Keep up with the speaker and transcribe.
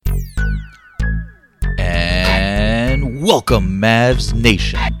Welcome, Mavs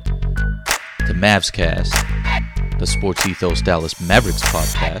Nation, to Mavs Cast, the Sports Ethos Dallas Mavericks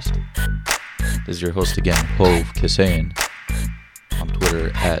podcast. This is your host again, Hove Kisayan, on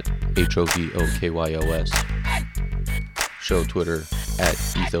Twitter at HOVOKYOS, show Twitter at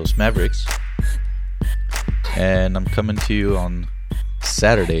Ethos Mavericks, and I'm coming to you on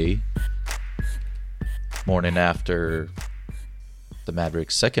Saturday morning after the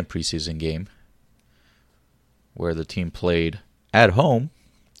Mavericks' second preseason game, where the team played at home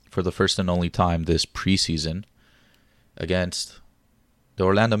for the first and only time this preseason against the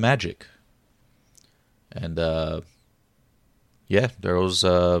Orlando Magic. And, there was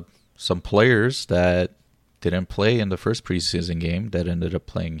some players that didn't play in the first preseason game that ended up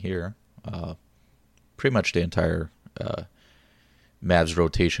playing here. Pretty much the entire Mavs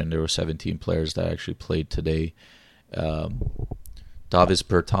rotation. There were 17 players that actually played today. Davis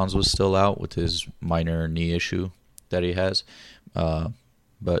Bertans was still out with his minor knee issue that he has.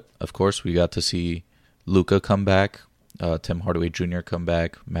 But, of course, we got to see Luka come back, Tim Hardaway Jr. come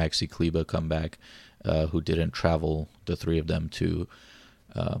back, Maxi Kleber come back, who didn't travel, the three of them, to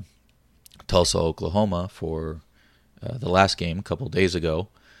Tulsa, Oklahoma for the last game a couple days ago.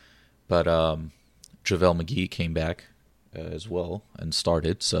 But JaVale McGee came back as well and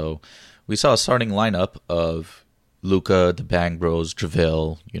started. So we saw a starting lineup of Luka, the Bang Bros,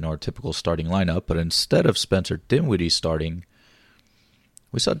 JaVale, our typical starting lineup. But instead of Spencer Dinwiddie starting,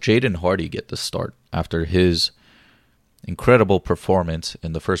 we saw Jaden Hardy get the start after his incredible performance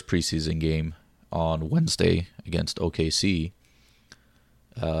in the first preseason game on Wednesday against OKC.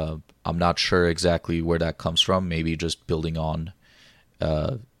 I'm not sure exactly where that comes from. Maybe just building on,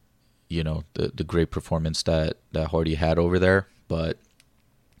 the great performance that Hardy had over there. But,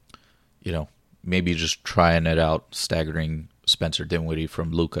 maybe just trying it out, staggering Spencer Dinwiddie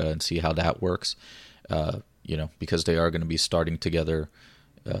from Luka and see how that works. Because they are going to be starting together.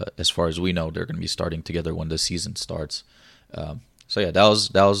 As far as we know, they're going to be starting together when the season starts. That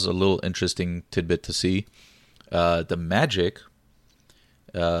was a little interesting tidbit to see. The Magic,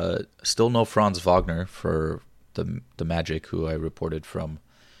 still no Franz Wagner for the Magic, who I reported from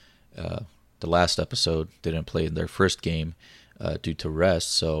the last episode, didn't play in their first game due to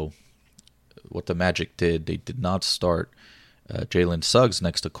rest. So what the Magic did, they did not start Jalen Suggs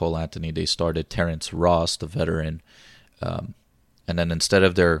next to Cole Anthony. They started Terrence Ross, the veteran. And then instead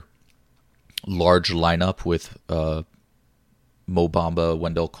of their large lineup with Mo Bamba,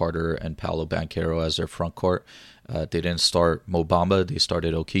 Wendell Carter, and Paolo Banchero as their front court, they didn't start Mo Bamba. They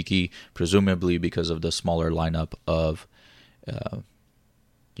started Okiki, presumably because of the smaller lineup of the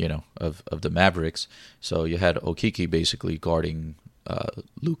Mavericks. So you had Okiki basically guarding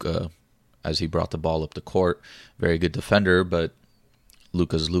Luka as he brought the ball up the court. Very good defender, but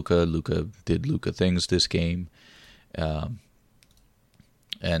Luka's Luka. Luka did Luka things this game.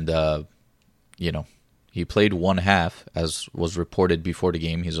 He played one half, as was reported before the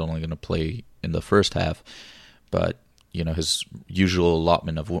game. He's only going to play in the first half. But, his usual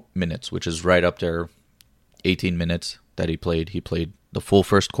allotment of minutes, which is right up there, 18 minutes that he played the full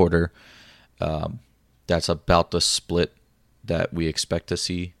first quarter. That's about the split that we expect to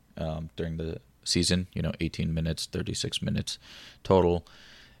see during the season. 18 minutes, 36 minutes total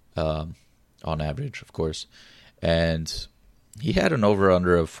on average, of course. And he had an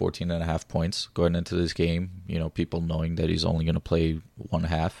over-under of 14.5 points going into this game. People knowing that he's only going to play one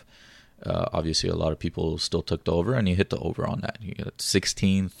half. Obviously, a lot of people still took the over, and he hit the over on that. He got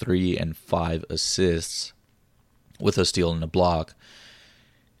 16, 3, and 5 assists with a steal and a block.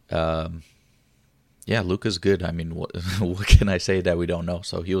 Luka's good. I mean, what can I say that we don't know?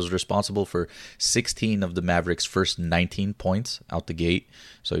 So he was responsible for 16 of the Mavericks' first 19 points out the gate.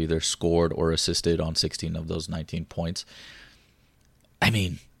 So either scored or assisted on 16 of those 19 points. I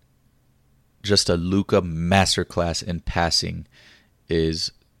mean, just a Luka masterclass in passing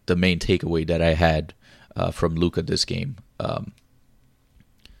is the main takeaway that I had from Luka this game.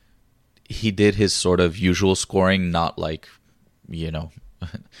 He did his sort of usual scoring, not like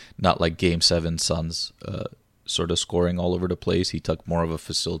Game 7 Suns sort of scoring all over the place. He took more of a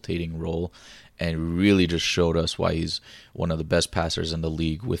facilitating role and really just showed us why he's one of the best passers in the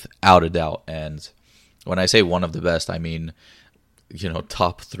league without a doubt. And when I say one of the best, I mean,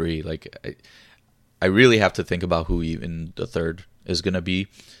 top three. Like, I really have to think about who even the third is going to be.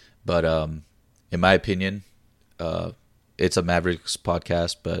 But in my opinion, it's a Mavericks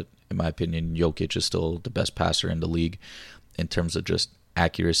podcast, but in my opinion, Jokic is still the best passer in the league in terms of just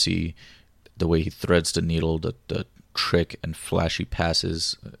accuracy, the way he threads the needle, the trick and flashy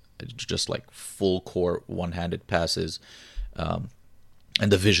passes, just like full court, one-handed passes, and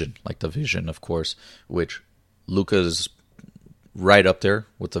the vision, of course, which Luka's right up there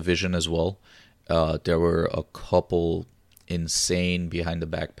with the vision as well. There were a couple insane behind the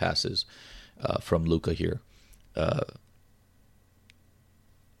back passes from Luka here.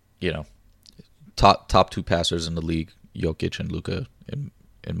 You know, top two passers in the league, Jokic and Luka, in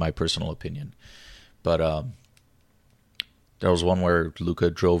my personal opinion. But there was one where Luka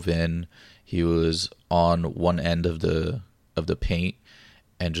drove in. He was on one end of the paint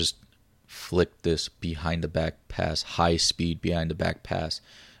and just flicked this behind the back pass, high speed behind the back pass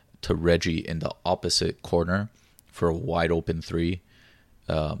to Reggie in the opposite corner for a wide open three.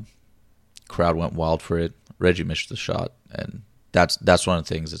 Crowd went wild for it. Reggie missed the shot, and that's one of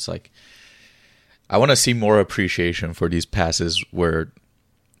the things. It's like, I want to see more appreciation for these passes where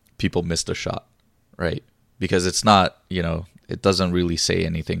people missed a shot, right? Because it's not, it doesn't really say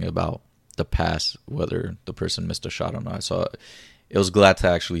anything about the pass, whether the person missed a shot or not. So it was glad to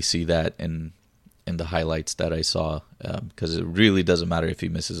actually see that in the highlights that I saw, because it really doesn't matter if he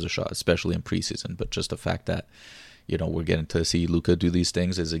misses a shot, especially in preseason. But just the fact that, we're getting to see Luka do these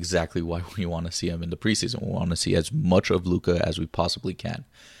things is exactly why we want to see him in the preseason. We want to see as much of Luka as we possibly can,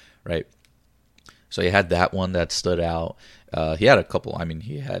 right? So he had that one that stood out. He had a couple. I mean,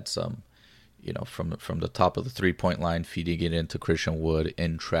 he had some, from the top of the 3-point line, feeding it into Christian Wood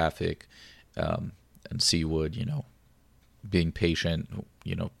in traffic, and CWood, being patient,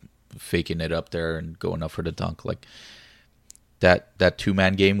 faking it up there and going up for the dunk. Like that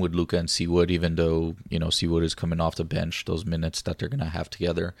two-man game with Luka and CWood, even though, CWood is coming off the bench, those minutes that they're going to have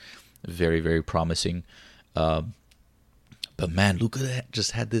together, very, very promising. But man, Luka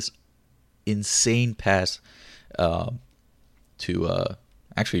just had this insane pass to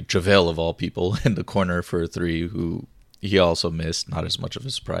actually JaVale, of all people, in the corner for a three, who he also missed. Not as much of a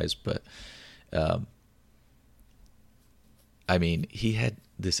surprise, but I mean, he had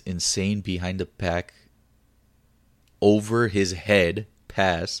this insane behind the back, over his head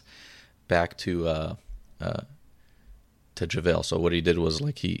pass back to JaVale. So what he did was,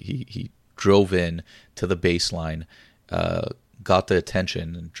 like, he drove in to the baseline, got the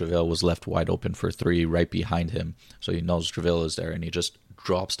attention, and JaVale was left wide open for three right behind him. So he knows JaVale is there, and he just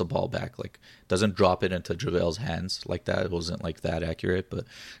drops the ball back. Like, doesn't drop it into JaVale's hands like that. It wasn't like that accurate, but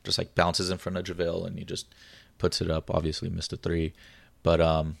just like bounces in front of JaVale, and he just puts it up. Obviously missed a three.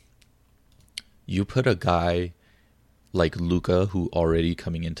 But you put a guy like Luka, who already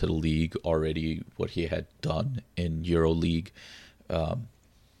coming into the league, already what he had done in EuroLeague,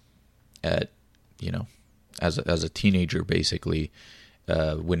 at, as a teenager, basically,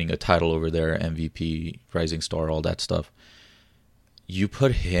 winning a title over there, MVP, rising star, all that stuff. You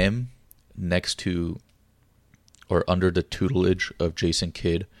put him next to or under the tutelage of Jason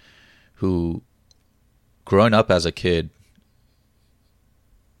Kidd, who, growing up as a kid,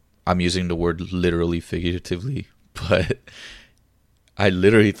 I'm using the word literally, figuratively, but I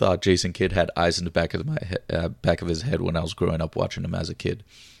literally thought Jason Kidd had eyes in the back of his head when I was growing up watching him as a kid.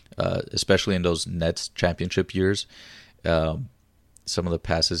 Especially in those Nets championship years, some of the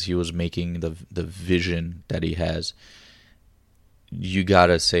passes he was making, the vision that he has, you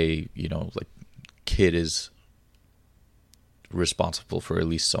gotta say, like, Kidd is responsible for at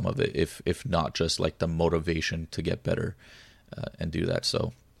least some of it, if not just like the motivation to get better and do that.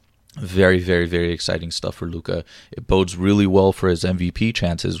 So very, very, very exciting stuff for Luka. It bodes really well for his MVP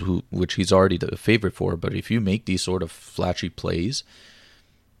chances, which he's already the favorite for. But if you make these sort of flashy plays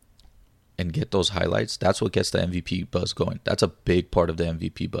and get those highlights, that's what gets the MVP buzz going. That's a big part of the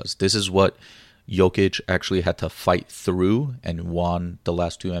MVP buzz. This is what Jokic actually had to fight through and won the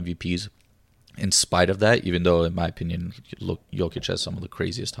last two MVPs in spite of that, even though, in my opinion, Jokic has some of the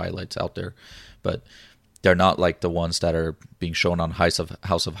craziest highlights out there. But they're not like the ones that are being shown on House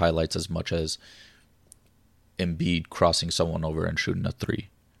of Highlights as much as Embiid crossing someone over and shooting a three,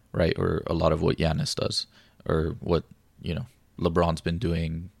 right? Or a lot of what Giannis does, or what, LeBron's been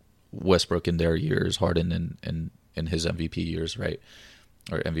doing, Westbrook in their years, Harden in his MVP years, right?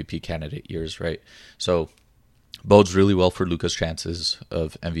 Or MVP candidate years, right? So bodes really well for Luka's chances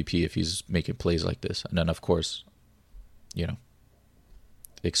of MVP if he's making plays like this. And then, of course,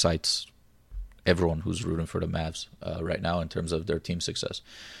 excites everyone who's rooting for the Mavs right now in terms of their team success.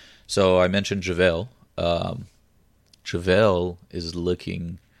 So I mentioned JaVale. JaVale is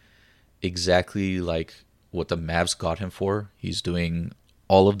looking exactly like what the Mavs got him for. He's doing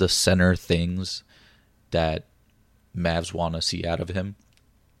all of the center things that Mavs want to see out of him.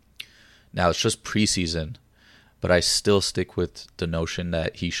 Now, it's just preseason, but I still stick with the notion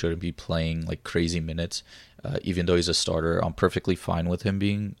that he shouldn't be playing like crazy minutes, even though he's a starter. I'm perfectly fine with him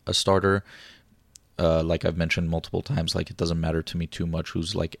being a starter. like I've mentioned multiple times, like it doesn't matter to me too much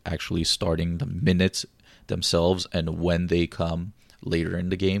who's like actually starting. The minutes themselves and when they come later in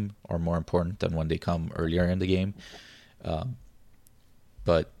the game are more important than when they come earlier in the game.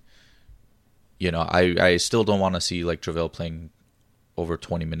 But I still don't want to see like JaVale playing over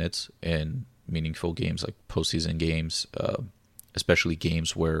 20 minutes in meaningful games, like postseason games, especially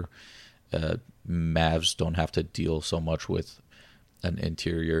games where Mavs don't have to deal so much with an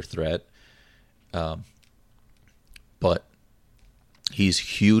interior threat. But he's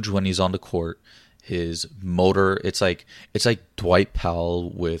huge when he's on the court. His motor, it's like Dwight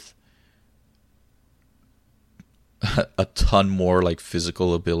Powell with a ton more like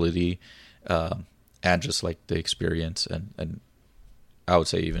physical ability, and just like the experience and I would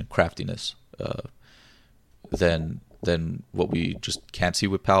say even craftiness, than what we just can't see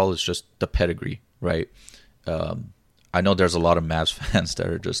with Powell is just the pedigree, right? I know there's a lot of Mavs fans that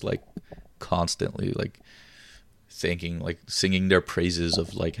are just like constantly like thinking, like singing their praises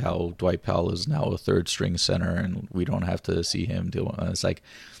of like how Dwight Powell is now a third string center and we don't have to see him do it. And it's like,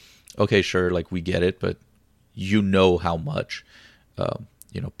 okay, sure, like we get it, but you know how much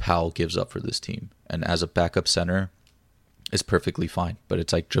Powell gives up for this team, and as a backup center is perfectly fine. But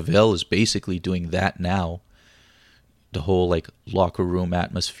it's like JaVale is basically doing that now. The whole like locker room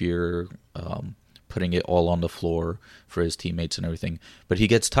atmosphere, putting it all on the floor for his teammates and everything. But he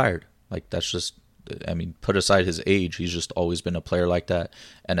gets tired. Like that's just, I mean, put aside his age, he's just always been a player like that.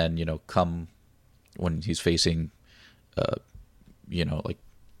 And then, come when he's facing, like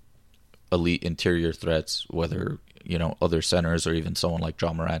elite interior threats, whether, other centers or even someone like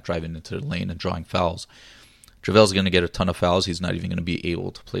John Morant driving into the lane and drawing fouls, JaVale's going to get a ton of fouls. He's not even going to be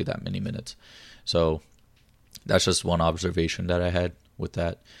able to play that many minutes. So that's just one observation that I had with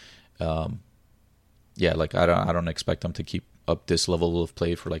that. Like I don't expect him to keep up this level of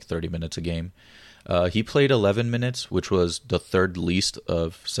play for like 30 minutes a game. He played 11 minutes, which was the third least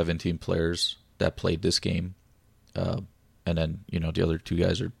of 17 players that played this game. And then, the other two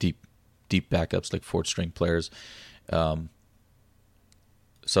guys are deep backups, like fourth string players. And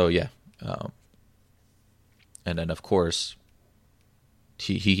then, of course,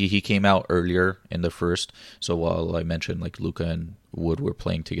 he came out earlier in the first. So while I mentioned like Luka and Wood were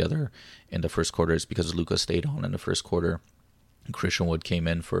playing together in the first quarter, it's because Luka stayed on in the first quarter. Christian Wood came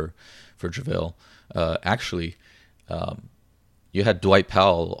in for JaVale. You had Dwight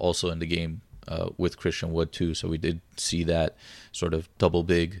Powell also in the game with Christian Wood too. So we did see that sort of double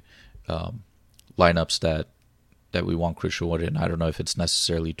big lineups that we want Christian Wood in. I don't know if it's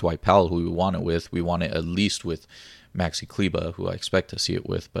necessarily Dwight Powell who we want it with. We want it at least with Maxi Kleber, who I expect to see it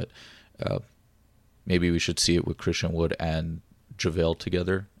with. But maybe we should see it with Christian Wood and JaVale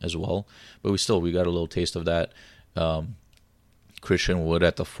together as well. But we got a little taste of that. Christian Wood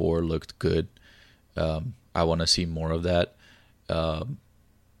at the 4 looked good. I want to see more of that.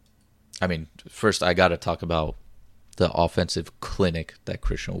 First I got to talk about the offensive clinic that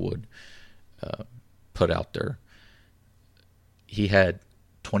Christian Wood put out there. He had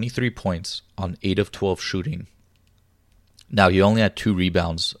 23 points on 8 of 12 shooting. Now, he only had 2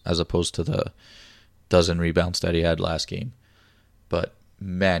 rebounds as opposed to the dozen rebounds that he had last game. But,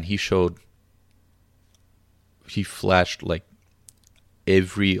 man, he flashed like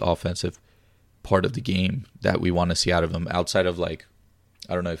every offensive part of the game that we want to see out of him, outside of like,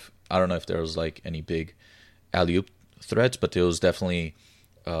 I don't know if there was like any big alley-oop threats, but there was definitely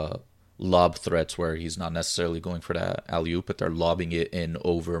lob threats where he's not necessarily going for that alley-oop, but they're lobbing it in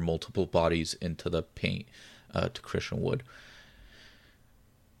over multiple bodies into the paint to Christian Wood.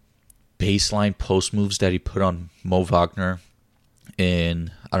 Baseline post moves that he put on Mo Wagner in,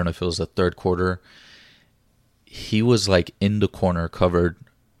 I don't know if it was the third quarter. He was like in the corner covered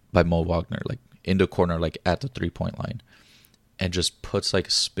by Mo Wagner, like in the corner, like at the 3-point line, and just puts like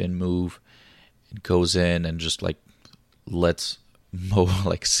a spin move and goes in and just like lets Mo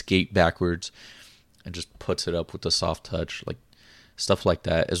like skate backwards and just puts it up with a soft touch, like stuff like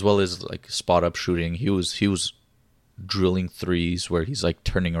that, as well as like spot up shooting. He was drilling threes where he's like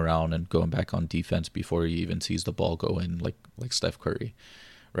turning around and going back on defense before he even sees the ball go in, like Steph Curry,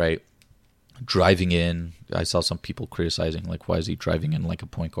 right? Driving in, I saw some people criticizing like, why is he driving in like a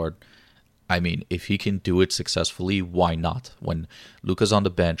point guard? I mean, if he can do it successfully, why not? When Luka's on the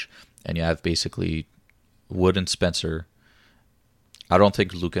bench and you have basically Wood and Spencer, I don't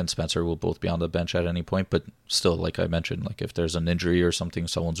think Luka and Spencer will both be on the bench at any point, but still, like I mentioned, like if there's an injury or something,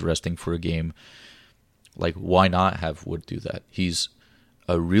 someone's resting for a game, like why not have Wood do that? He's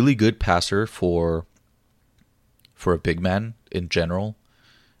a really good passer for a big man in general,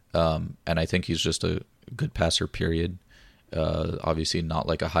 and I think he's just a good passer, period. Obviously not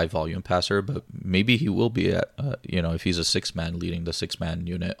like a high volume passer, but maybe he will be at, if he's a 6-man leading the 6-man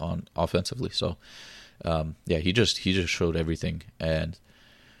unit on offensively. So, he just showed everything. And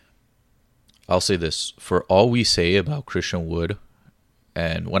I'll say this, for all we say about Christian Wood,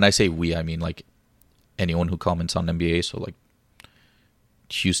 and when I say we, I mean like anyone who comments on NBA, so like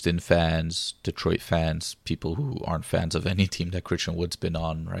Houston fans, Detroit fans, people who aren't fans of any team that Christian Wood's been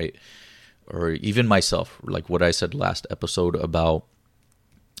on, right? Or even myself, like what I said last episode about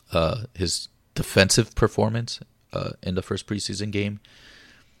his defensive performance in the first preseason game.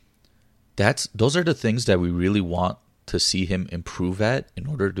 Those are the things that we really want to see him improve at in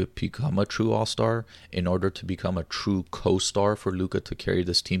order to become a true all-star, in order to become a true co-star for Luka to carry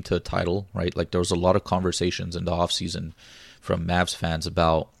this team to a title, right? Like there was a lot of conversations in the offseason from Mavs fans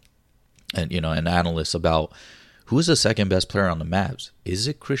about, and analysts about, who is the second best player on the Mavs? Is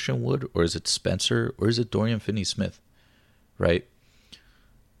it Christian Wood, or is it Spencer, or is it Dorian Finney-Smith, right?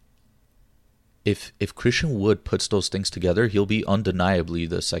 If Christian Wood puts those things together, he'll be undeniably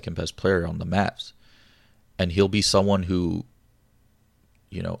the second best player on the Mavs. And he'll be someone who,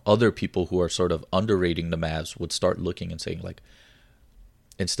 other people who are sort of underrating the Mavs would start looking and saying, like,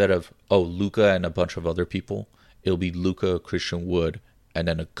 instead of, Luka and a bunch of other people, it'll be Luka, Christian Wood, and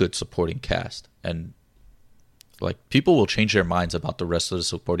then a good supporting cast. And like people will change their minds about the rest of the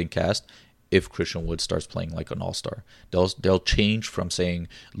supporting cast if Christian Wood starts playing like an all-star. They'll change from saying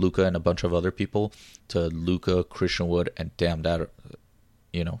Luka and a bunch of other people to Luka, Christian Wood, and damn that,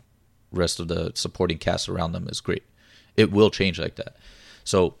 rest of the supporting cast around them is great. It will change like that.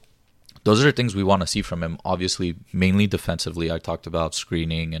 So those are the things we want to see from him. Obviously, mainly defensively. I talked about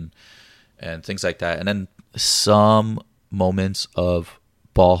screening and things like that. And then some moments of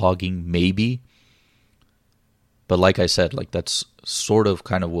ball hogging, maybe. But like I said, like that's sort of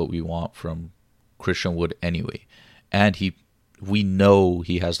kind of what we want from Christian Wood anyway. And we know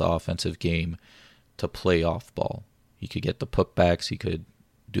he has the offensive game to play off ball. He could get the putbacks. He could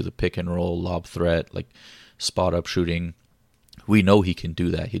do the pick and roll, lob threat, like spot up shooting. We know he can do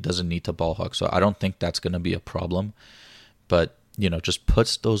that. He doesn't need to ball hog. So I don't think that's going to be a problem. But, just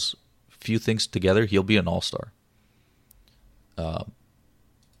puts those few things together, he'll be an all-star. But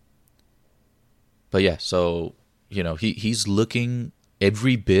yeah, so, he's looking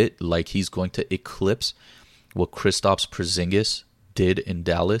every bit like he's going to eclipse what Kristaps Porzingis did in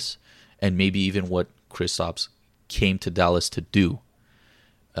Dallas, and maybe even what Kristaps came to Dallas to do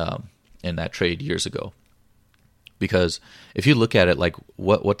in that trade years ago. Because if you look at it, like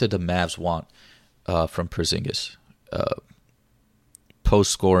what did the Mavs want from Porzingis?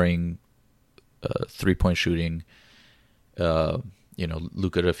 Post scoring, 3-point shooting,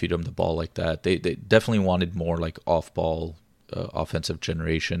 Luka to feed him the ball like that. They definitely wanted more like off-ball offensive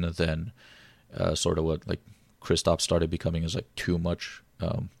generation than sort of what like Kristaps started becoming, is like too much,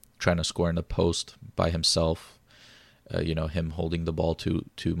 trying to score in the post by himself, him holding the ball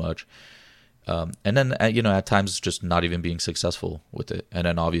too much. And then, at times just not even being successful with it. And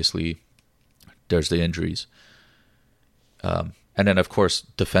then obviously there's the injuries. And then, of course,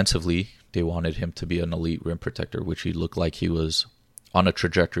 defensively, they wanted him to be an elite rim protector, which he looked like he was on a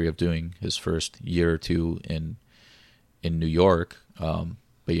trajectory of doing his first year or two in New York. But,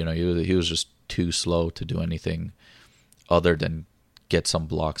 he was just too slow to do anything other than get some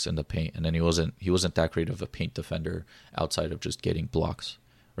blocks in the paint. And then he wasn't that great of a paint defender outside of just getting blocks,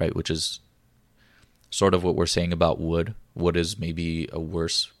 right? Which is sort of what we're saying about Wood. Wood is maybe a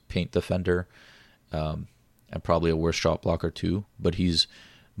worse paint defender, and probably a worse shot blocker too, but he's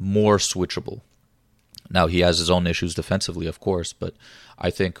more switchable. Now, he has his own issues defensively, of course, but I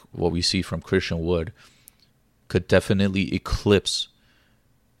think what we see from Christian Wood could definitely eclipse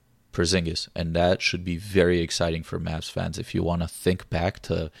Porzingis, and that should be very exciting for Mavs fans. If you want to think back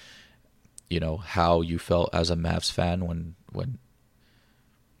to, how you felt as a Mavs fan when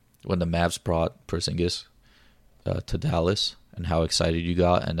the Mavs brought Porzingis to Dallas, and how excited you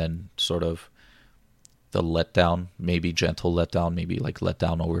got, and then sort of the letdown, maybe gentle letdown, maybe like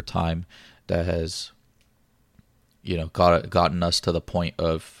letdown over time, that has, gotten us to the point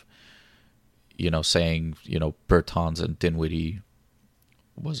of, saying, Bertans and Dinwiddie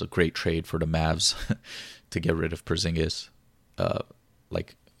was a great trade for the Mavs to get rid of Porzingis.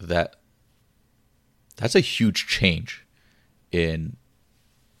 Like that, that's a huge change in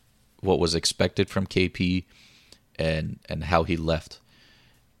what was expected from KP and how he left.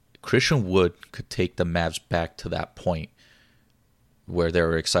 Christian Wood could take the Mavs back to that point where they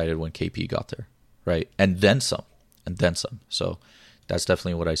were excited when KP got there, right? And then some. So that's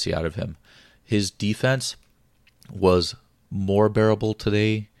definitely what I see out of him. His defense was more bearable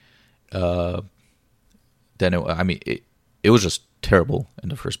today than it was just terrible in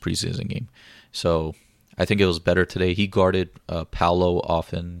the first preseason game. So I think it was better today. He guarded Paolo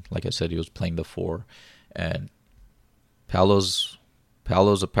often. Like I said, he was playing the 4, and Paolo's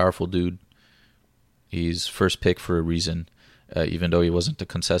a powerful dude. He's first pick for a reason. Even though he wasn't the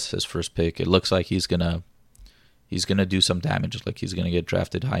consensus first pick, it looks like he's gonna do some damage. Like he's gonna get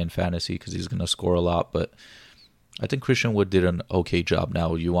drafted high in fantasy because he's gonna score a lot. But I think Christian Wood did an okay job.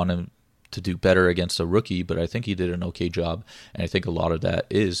 Now you want him to do better against a rookie, but I think he did an okay job, and I think a lot of that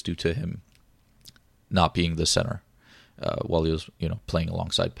is due to him not being the center while he was playing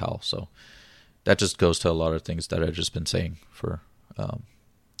alongside Powell. So that just goes to a lot of things that I've just been saying for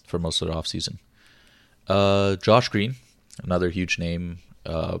most of the offseason. Josh Green, another huge name,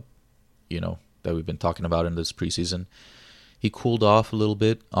 that we've been talking about in this preseason. He cooled off a little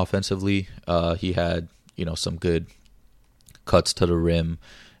bit offensively. He had, some good cuts to the rim,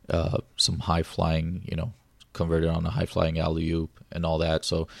 some high flying, converted on a high flying alley-oop and all that.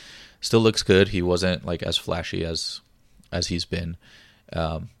 So still looks good. He wasn't like as flashy as he's been,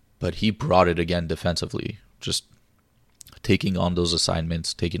 but he brought it again defensively, just taking on those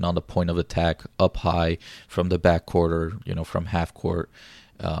assignments, taking on the point of attack up high from the backcourt or, from half court,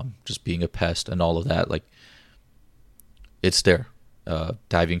 just being a pest and all of that. Like, it's there.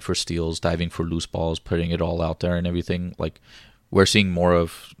 Diving for steals, diving for loose balls, putting it all out there and everything. Like, we're seeing more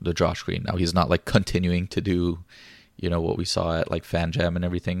of the Josh Green. Now, he's not like continuing to do, what we saw at like Fan Jam and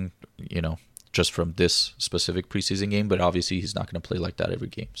everything, just from this specific preseason game, but obviously he's not going to play like that every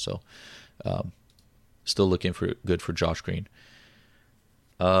game. So, still looking good for Josh Green.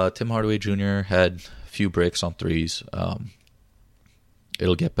 Tim Hardaway Jr. had a few breaks on threes.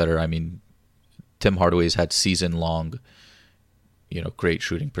 It'll get better. I mean, Tim Hardaway's had season-long, great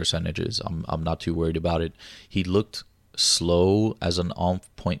shooting percentages. I'm not too worried about it. He looked slow as an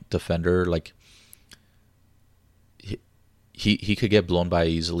on-point defender. Like, he could get blown by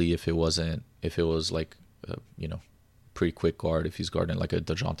easily if it was like, pretty quick guard, if he's guarding like a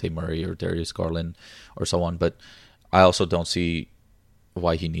DeJounte Murray or Darius Garland or someone. But I also don't see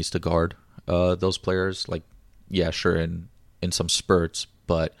why he needs to guard those players. Like, yeah, sure, in some spurts,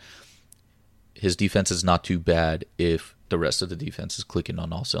 but his defense is not too bad if the rest of the defense is clicking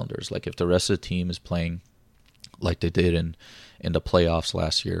on all cylinders. Like, if the rest of the team is playing like they did in the playoffs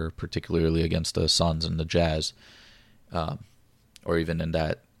last year, particularly against the Suns and the Jazz, or even in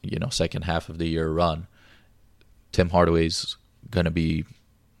that second half of the year run, Tim Hardaway's going to be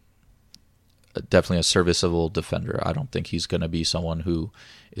definitely a serviceable defender. I don't think he's going to be someone who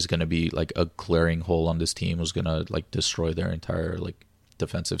is going to be like a glaring hole on this team, who's going to like destroy their entire like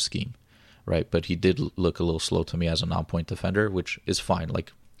defensive scheme, right? But he did look a little slow to me as a non-point defender, which is fine.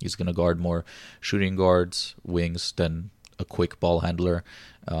 Like, he's going to guard more shooting guards, wings than a quick ball handler.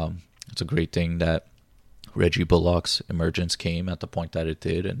 It's a great thing that Reggie Bullock's emergence came at the point that it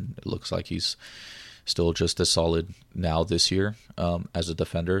did, and it looks like he's still just as solid now this year as a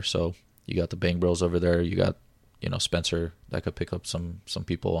defender. So you got the Bang Bros over there. You got Spencer that could pick up some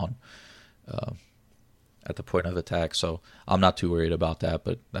people on at the point of attack. So I'm not too worried about that,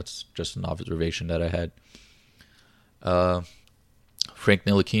 but that's just an observation that I had. Frank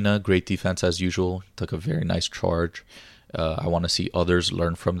Ntilikina, great defense as usual. Took a very nice charge. I want to see others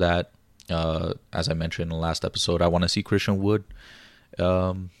learn from that. As I mentioned in the last episode, I want to see Christian Wood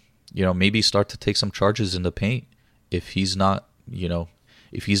maybe start to take some charges in the paint. If he's not going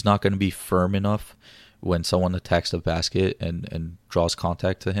to be firm enough when someone attacks the basket and draws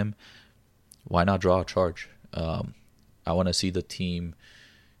contact to him, why not draw a charge? I want to see the team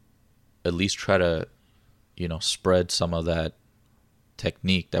at least try to, spread some of that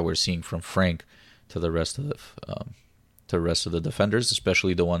technique that we're seeing from Frank to the rest of the defenders,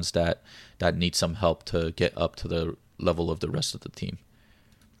 especially the ones that need some help to get up to the level of the rest of the team.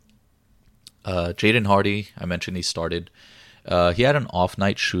 Jaden Hardy, I mentioned he started. He had an off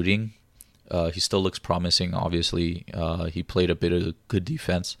night shooting. He still looks promising, obviously. He played a bit of good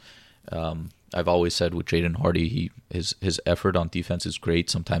defense. I've always said with Jaden Hardy, his effort on defense is great.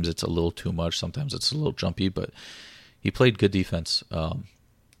 Sometimes it's a little too much. Sometimes it's a little jumpy, but he played good defense, for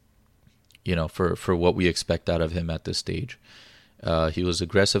what we expect out of him at this stage. He was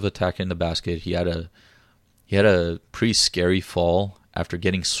aggressive attacking the basket. He had a pretty scary fall after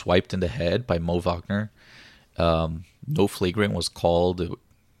getting swiped in the head by Mo Wagner. No flagrant was called.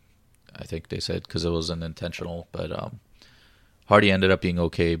 I think they said because it wasn't intentional, but Hardy ended up being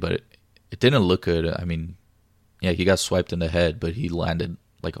okay, but it didn't look good. I mean, yeah, he got swiped in the head, but he landed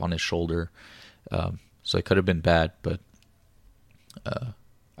like on his shoulder. So it could have been bad, but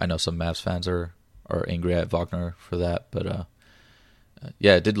I know some Mavs fans are angry at Wagner for that, but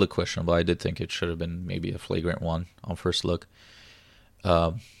Yeah, it did look questionable. I did think it should have been maybe a flagrant one on first look.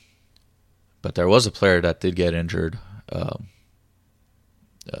 Um, but there was a player that did get injured.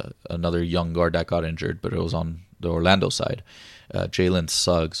 Another young guard that got injured, but it was on the Orlando side. Jalen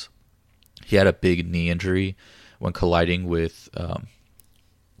Suggs. He had a big knee injury when colliding with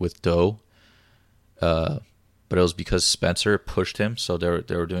Doe. But it was because Spencer pushed him. So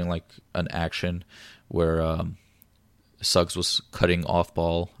they were doing like an action where Suggs was cutting off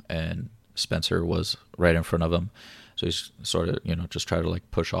ball and Spencer was right in front of him. So he's sort of, just try to like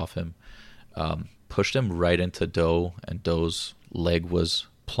push off him. Pushed him right into Doe, and Doe's leg was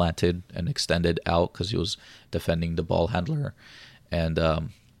planted and extended out because he was defending the ball handler.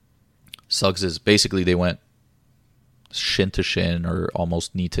 And Suggs is basically, they went shin to shin or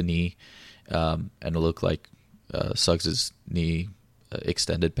almost knee to knee. And it looked like Suggs' knee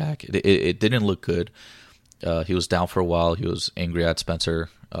extended back. It didn't look good. He was down for a while. He was angry at Spencer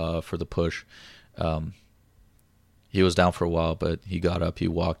for the push. He was down for a while, but he got up, he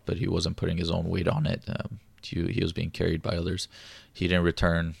walked, but he wasn't putting his own weight on it. He was being carried by others. He didn't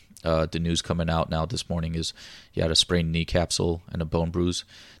return. The news coming out now this morning is he had a sprained knee capsule and a bone bruise.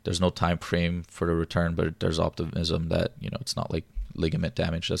 There's no time frame for the return, but there's optimism that it's not like ligament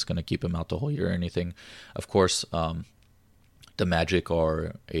damage that's going to keep him out the whole year or anything. Of course, the Magic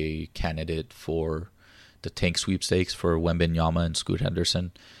are a candidate for the tank sweepstakes for Wembanyama and Scoot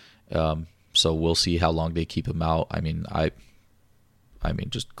Henderson. So we'll see how long they keep him out. I mean,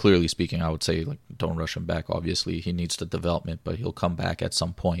 just clearly speaking, I would say like don't rush him back. Obviously, he needs the development, but he'll come back at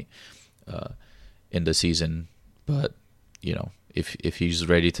some point in the season. But if he's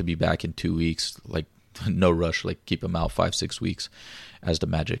ready to be back in 2 weeks, like no rush. Like keep him out 5-6 weeks. As the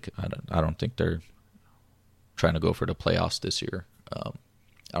Magic, I don't think they're trying to go for the playoffs this year. I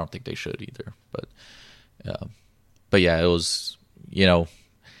don't think they should either. But yeah, it was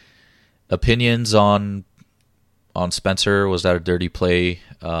opinions on Spencer. Was that a dirty play?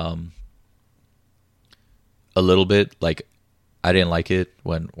 A little bit. Like I didn't like it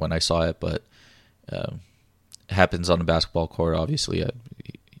when I saw it, but it happens on the basketball court. Obviously, in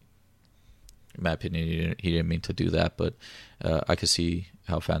my opinion, he didn't mean to do that. But I could see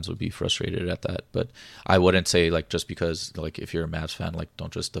how fans would be frustrated at that. But I wouldn't say like just because like if you're a Mavs fan, like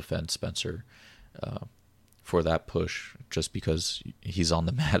don't just defend Spencer for that push just because he's on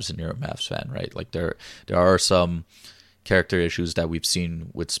the Mavs and you're a Mavs fan, right? Like there are some character issues that we've seen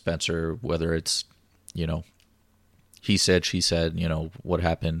with Spencer, whether it's, he said, she said, what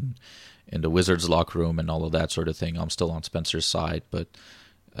happened in the Wizards locker room and all of that sort of thing. I'm still on Spencer's side, but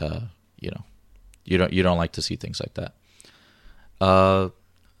you don't like to see things like that.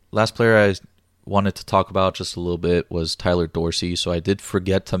 Last player I wanted to talk about just a little bit was Tyler Dorsey. So I did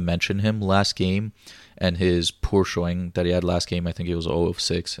forget to mention him last game and his poor showing that he had last game. I think it was 0 of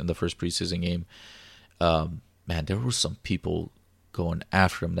 6 in the first preseason game. Man, there were some people going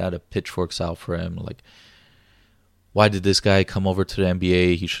after him. They had pitchforks out for him. Like, why did this guy come over to the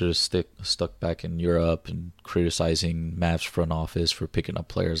NBA? He should have stuck back in Europe, and criticizing Mavs front office for picking up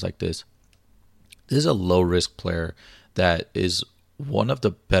players like this. This is a low-risk player that is one of the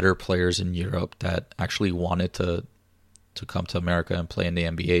better players in Europe that actually wanted to come to America and play in the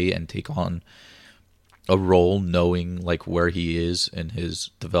NBA and take on a role, knowing like where he is in his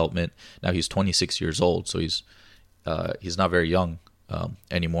development. Now he's 26 years old, so he's not very young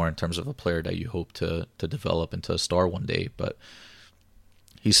anymore in terms of a player that you hope to develop into a star one day. But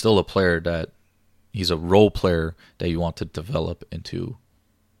he's still a player that he's a role player that you want to develop into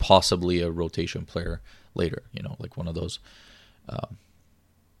possibly a rotation player later. Like one of those.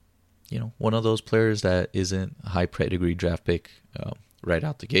 One of those players that isn't a high pedigree draft pick right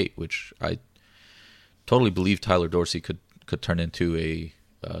out the gate, which I totally believe Tyler Dorsey could turn into a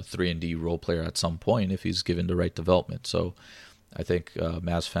 3-and-D role player at some point if he's given the right development. So I think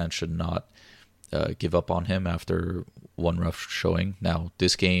Mavs fans should not give up on him after one rough showing. Now,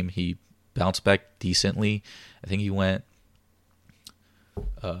 this game, he bounced back decently. I think he went...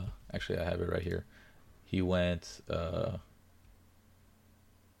 actually, I have it right here. He went...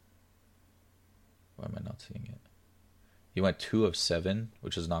 why am I not seeing it? He went 2 of 7,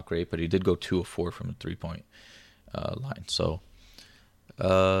 which is not great, but he did go 2 of 4 from the 3-point line. So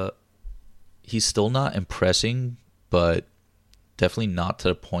he's still not impressing, but definitely not to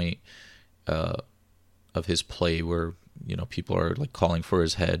the point of his play where people are like calling for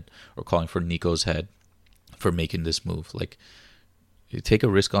his head or calling for Nico's head for making this move. Like, you take a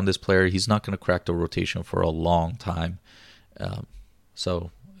risk on this player. He's not going to crack the rotation for a long time. So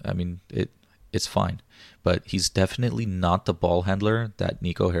I mean, it's fine. But he's definitely not the ball handler that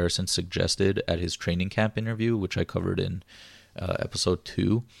Nico Harrison suggested at his training camp interview, which I covered in episode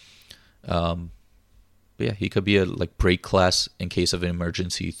 2. But yeah, he could be a break class in case of an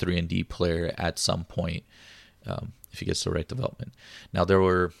emergency 3-and-D player at some point if he gets the right development. Now, there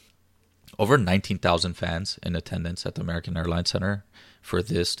were over 19,000 fans in attendance at the American Airlines Center for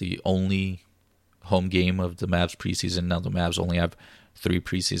this, the only home game of the Mavs preseason. Now, the Mavs only have 3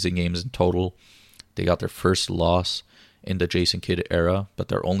 preseason games in total. They got their first loss in the Jason Kidd era, but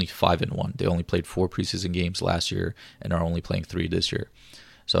they're only 5-1. They only played 4 preseason games last year and are only playing 3 this year.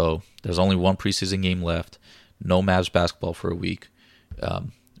 So there's only 1 preseason game left. No Mavs basketball for a week.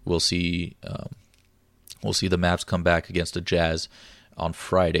 We'll see the Mavs come back against the Jazz on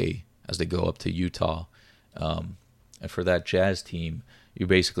Friday as they go up to Utah. And for that Jazz team, you're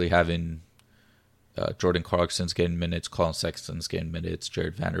basically having Jordan Clarkson's getting minutes, Colin Sexton's getting minutes,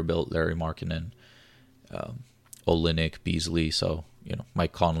 Jared Vanderbilt, Larry Markkinen, Olynyk, Beasley, so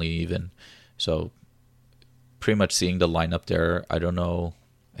Mike Conley even. So pretty much seeing the lineup there. I don't know.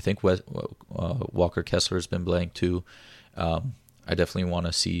 I think Walker Kessler has been playing too. I definitely want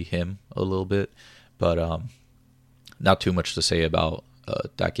to see him a little bit, but not too much to say about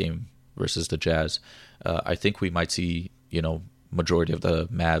that game versus the Jazz. I think we might see majority of the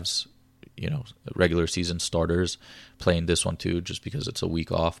Mavs regular season starters playing this one too, just because it's a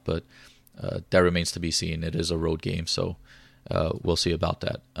week off, but that remains to be seen. It is a road game, so we'll see about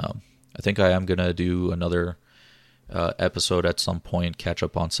that. I think I am going to do another episode at some point, catch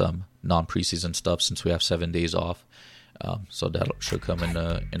up on some non-preseason stuff since we have 7 days off. So that should come in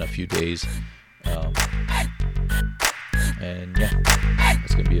a few days. And yeah,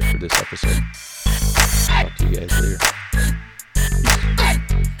 that's going to be it for this episode. Talk to you guys later. Peace.